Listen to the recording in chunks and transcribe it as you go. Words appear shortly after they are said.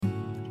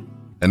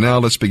And now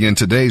let's begin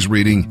today's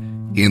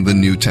reading in the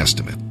New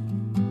Testament.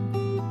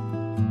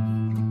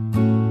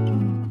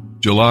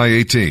 July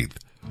 18th,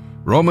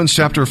 Romans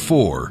chapter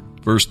 4,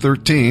 verse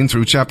 13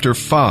 through chapter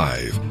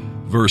 5,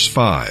 verse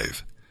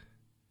 5.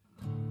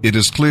 It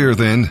is clear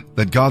then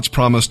that God's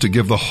promise to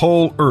give the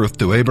whole earth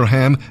to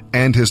Abraham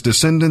and his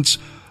descendants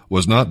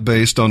was not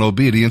based on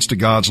obedience to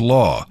God's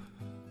law,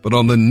 but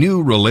on the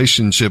new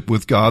relationship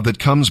with God that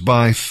comes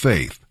by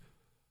faith.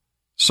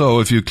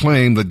 So if you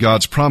claim that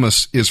God's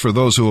promise is for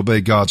those who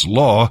obey God's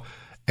law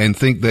and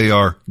think they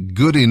are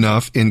good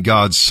enough in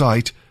God's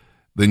sight,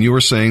 then you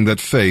are saying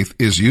that faith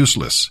is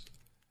useless.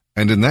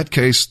 And in that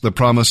case, the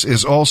promise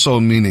is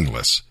also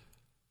meaningless.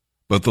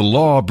 But the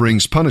law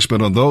brings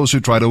punishment on those who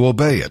try to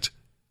obey it.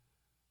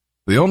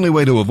 The only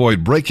way to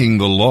avoid breaking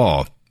the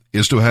law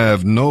is to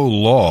have no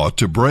law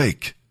to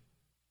break.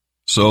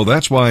 So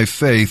that's why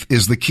faith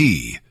is the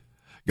key.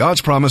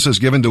 God's promise is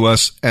given to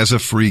us as a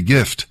free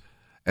gift,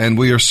 and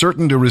we are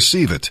certain to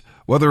receive it,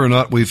 whether or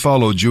not we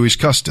follow Jewish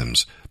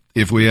customs,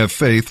 if we have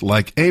faith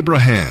like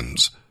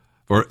Abraham's.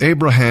 For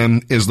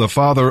Abraham is the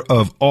father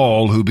of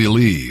all who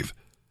believe.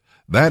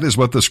 That is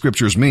what the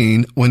Scriptures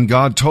mean when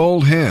God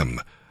told him,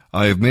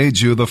 "I have made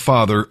you the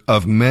father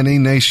of many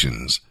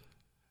nations."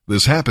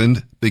 This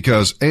happened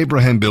because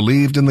Abraham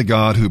believed in the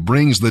God who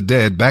brings the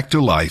dead back to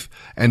life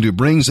and who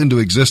brings into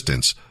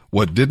existence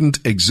what didn't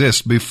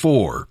exist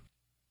before.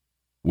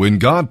 When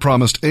God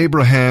promised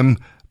Abraham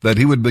that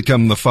he would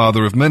become the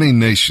father of many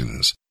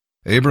nations,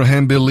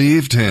 Abraham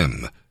believed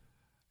him.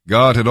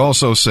 God had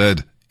also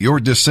said, "Your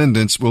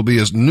descendants will be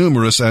as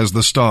numerous as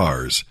the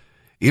stars,"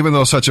 even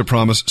though such a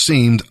promise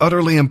seemed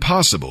utterly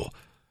impossible.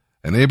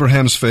 And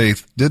Abraham's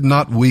faith did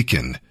not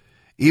weaken,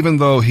 even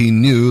though he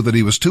knew that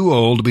he was too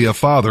old to be a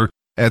father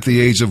at the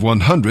age of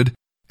 100,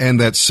 and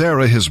that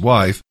Sarah, his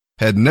wife,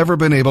 had never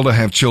been able to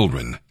have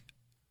children.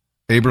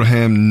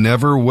 Abraham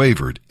never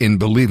wavered in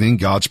believing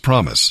God's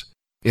promise.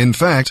 In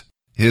fact,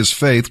 his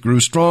faith grew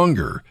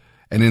stronger,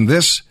 and in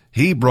this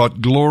he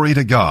brought glory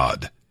to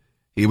God.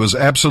 He was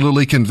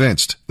absolutely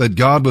convinced that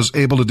God was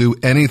able to do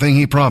anything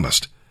he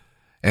promised.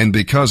 And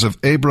because of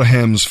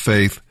Abraham's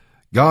faith,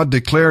 God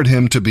declared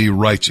him to be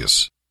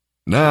righteous.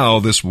 Now,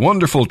 this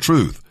wonderful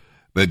truth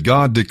that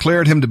God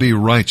declared him to be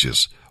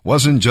righteous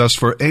wasn't just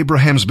for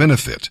Abraham's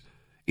benefit.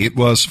 It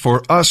was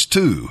for us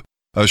too,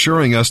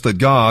 assuring us that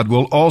God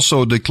will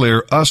also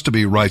declare us to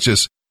be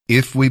righteous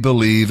if we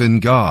believe in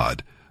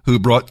God, who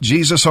brought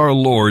Jesus our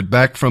Lord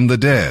back from the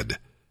dead.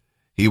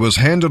 He was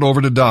handed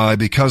over to die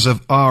because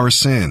of our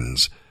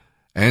sins,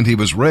 and he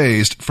was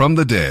raised from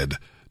the dead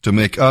to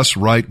make us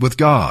right with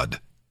God.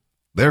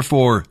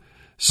 Therefore,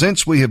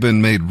 since we have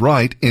been made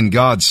right in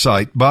God's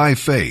sight by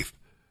faith,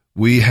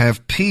 we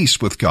have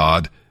peace with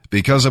God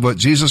because of what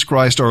Jesus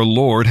Christ our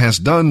Lord has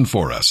done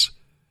for us.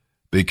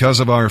 Because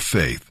of our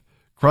faith,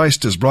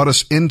 Christ has brought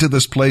us into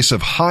this place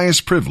of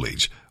highest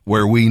privilege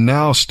where we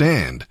now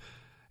stand,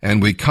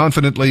 and we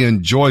confidently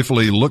and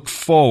joyfully look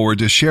forward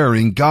to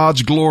sharing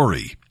God's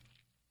glory.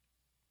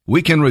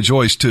 We can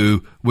rejoice,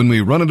 too, when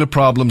we run into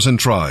problems and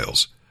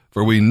trials,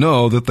 for we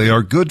know that they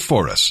are good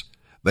for us.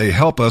 They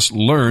help us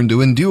learn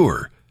to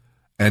endure,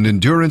 and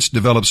endurance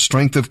develops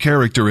strength of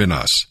character in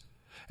us,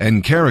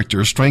 and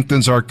character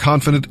strengthens our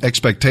confident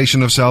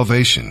expectation of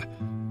salvation.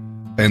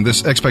 And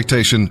this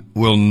expectation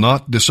will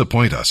not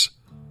disappoint us,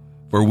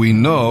 for we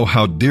know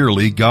how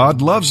dearly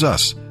God loves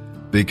us,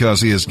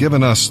 because he has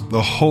given us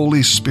the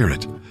Holy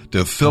Spirit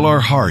to fill our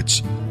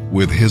hearts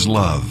with his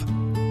love.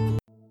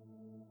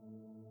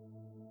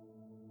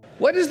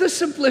 What is the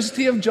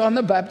simplicity of John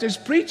the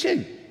Baptist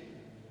preaching?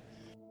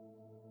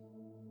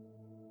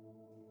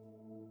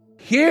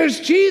 Here's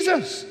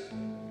Jesus.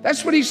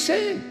 That's what he's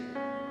saying.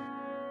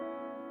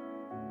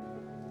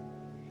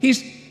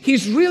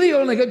 He's really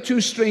only got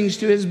two strings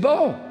to his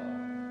bow.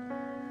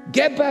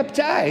 Get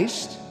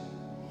baptized,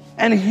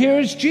 and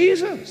here's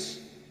Jesus.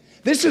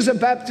 This is a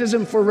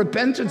baptism for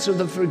repentance of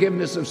the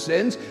forgiveness of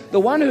sins. The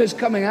one who is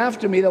coming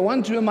after me, the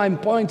one to whom I'm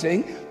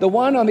pointing, the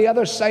one on the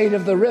other side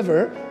of the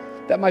river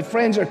that my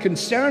friends are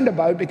concerned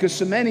about because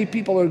so many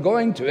people are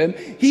going to him,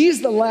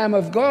 he's the Lamb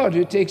of God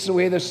who takes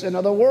away the sin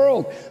of the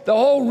world. The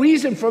whole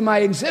reason for my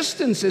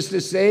existence is to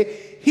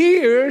say,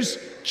 here's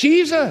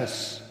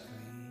Jesus.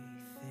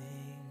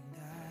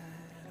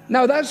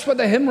 Now that's what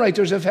the hymn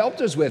writers have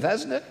helped us with,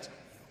 hasn't it?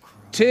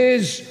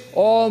 'Tis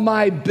all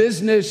my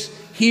business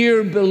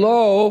here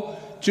below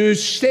to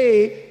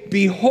say,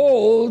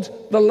 behold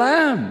the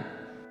Lamb.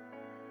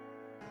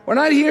 We're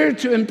not here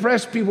to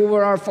impress people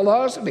with our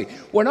philosophy.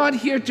 We're not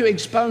here to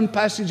expound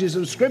passages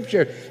of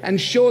Scripture and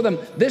show them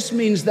this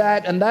means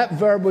that, and that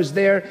verb was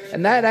there,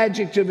 and that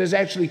adjective is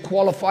actually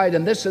qualified,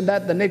 and this and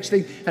that, the next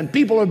thing. And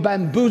people are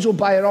bamboozled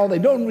by it all. They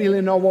don't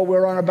really know what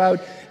we're on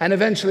about. And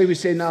eventually we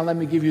say, now let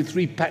me give you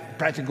 3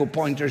 practical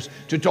pointers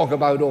to talk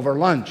about over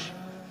lunch.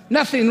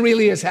 Nothing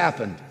really has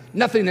happened.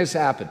 Nothing has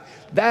happened.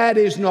 That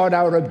is not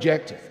our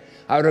objective.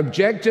 Our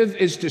objective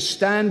is to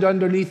stand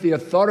underneath the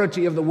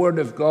authority of the Word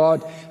of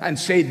God and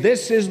say,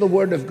 this is the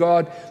Word of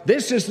God.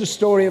 This is the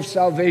story of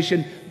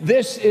salvation.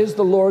 This is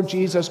the Lord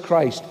Jesus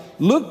Christ.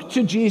 Look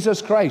to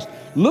Jesus Christ.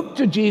 Look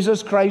to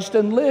Jesus Christ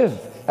and live,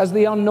 as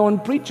the unknown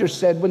preacher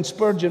said when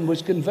Spurgeon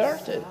was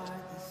converted.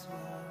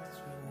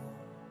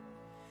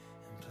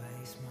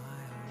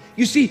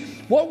 You see,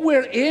 what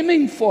we're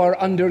aiming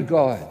for under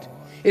God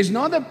is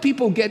not that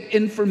people get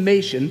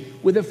information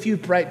with a few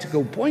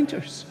practical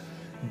pointers,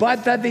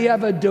 but that they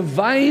have a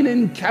divine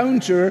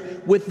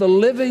encounter with the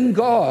living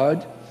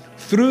God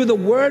through the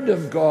Word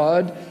of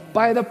God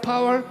by the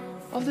power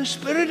of the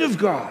Spirit of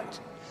God.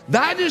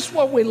 That is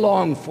what we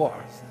long for.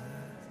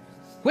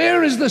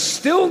 Where is the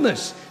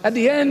stillness at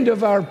the end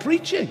of our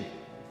preaching?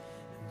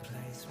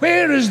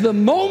 Where is the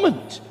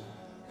moment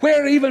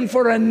where even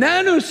for a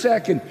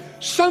nanosecond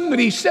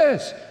somebody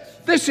says,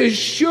 this is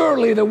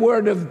surely the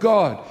Word of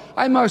God.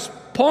 I must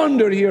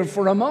ponder here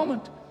for a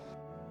moment.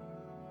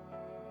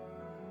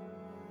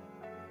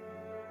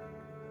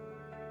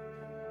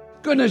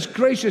 Goodness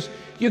gracious,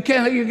 you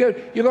got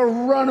to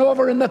run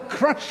over in the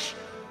crush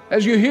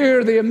as you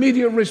hear the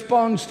immediate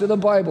response to the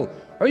Bible.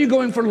 Are you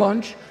going for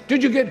lunch?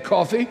 Did you get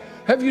coffee?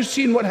 Have you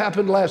seen what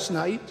happened last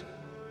night?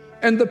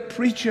 And the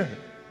preacher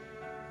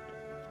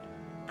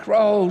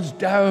crawls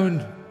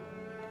down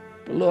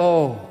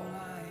below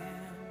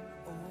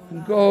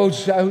and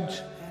goes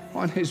out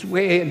on his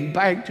way and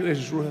back to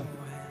his room.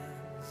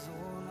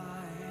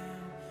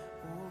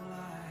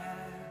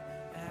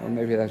 Or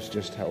maybe that's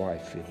just how I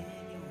feel.